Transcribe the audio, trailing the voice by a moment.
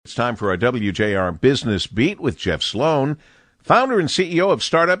It's time for our WJR Business Beat with Jeff Sloan, founder and CEO of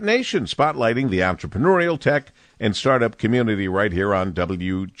Startup Nation, spotlighting the entrepreneurial tech and startup community right here on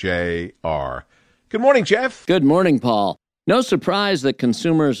WJR. Good morning, Jeff. Good morning, Paul. No surprise that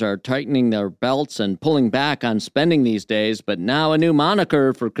consumers are tightening their belts and pulling back on spending these days, but now a new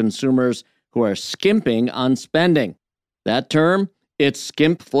moniker for consumers who are skimping on spending. That term, it's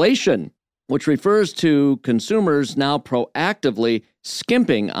skimpflation, which refers to consumers now proactively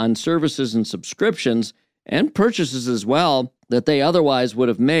skimping on services and subscriptions and purchases as well that they otherwise would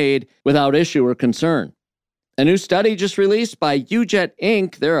have made without issue or concern. A new study just released by UJet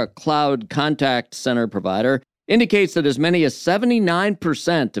Inc., they're a cloud contact center provider, indicates that as many as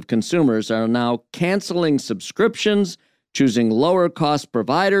 79% of consumers are now canceling subscriptions, choosing lower-cost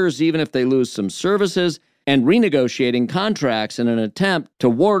providers even if they lose some services, and renegotiating contracts in an attempt to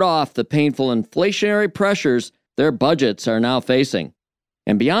ward off the painful inflationary pressures their budgets are now facing.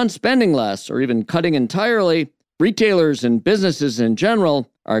 And beyond spending less or even cutting entirely, retailers and businesses in general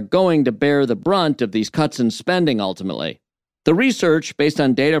are going to bear the brunt of these cuts in spending ultimately. The research, based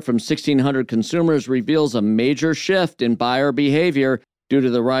on data from 1,600 consumers, reveals a major shift in buyer behavior due to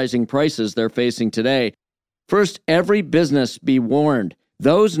the rising prices they're facing today. First, every business be warned.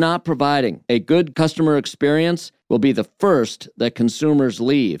 Those not providing a good customer experience will be the first that consumers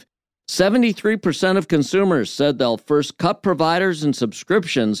leave. 73% of consumers said they'll first cut providers and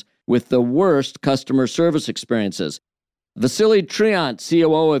subscriptions with the worst customer service experiences. Vasily Triant,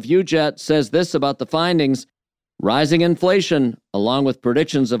 COO of UJet, says this about the findings. Rising inflation, along with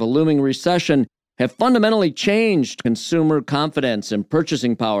predictions of a looming recession, have fundamentally changed consumer confidence and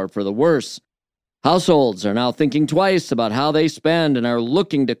purchasing power for the worse. Households are now thinking twice about how they spend and are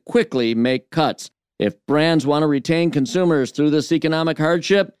looking to quickly make cuts. If brands want to retain consumers through this economic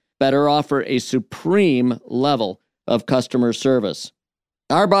hardship, better offer a supreme level of customer service.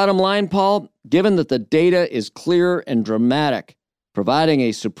 Our bottom line, Paul, given that the data is clear and dramatic, providing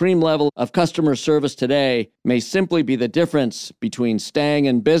a supreme level of customer service today may simply be the difference between staying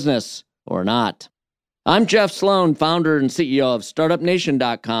in business or not. I'm Jeff Sloan, founder and CEO of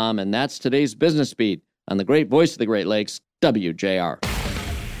StartupNation.com, and that's today's Business Beat on the great voice of the Great Lakes, WJR.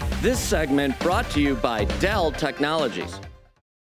 This segment brought to you by Dell Technologies.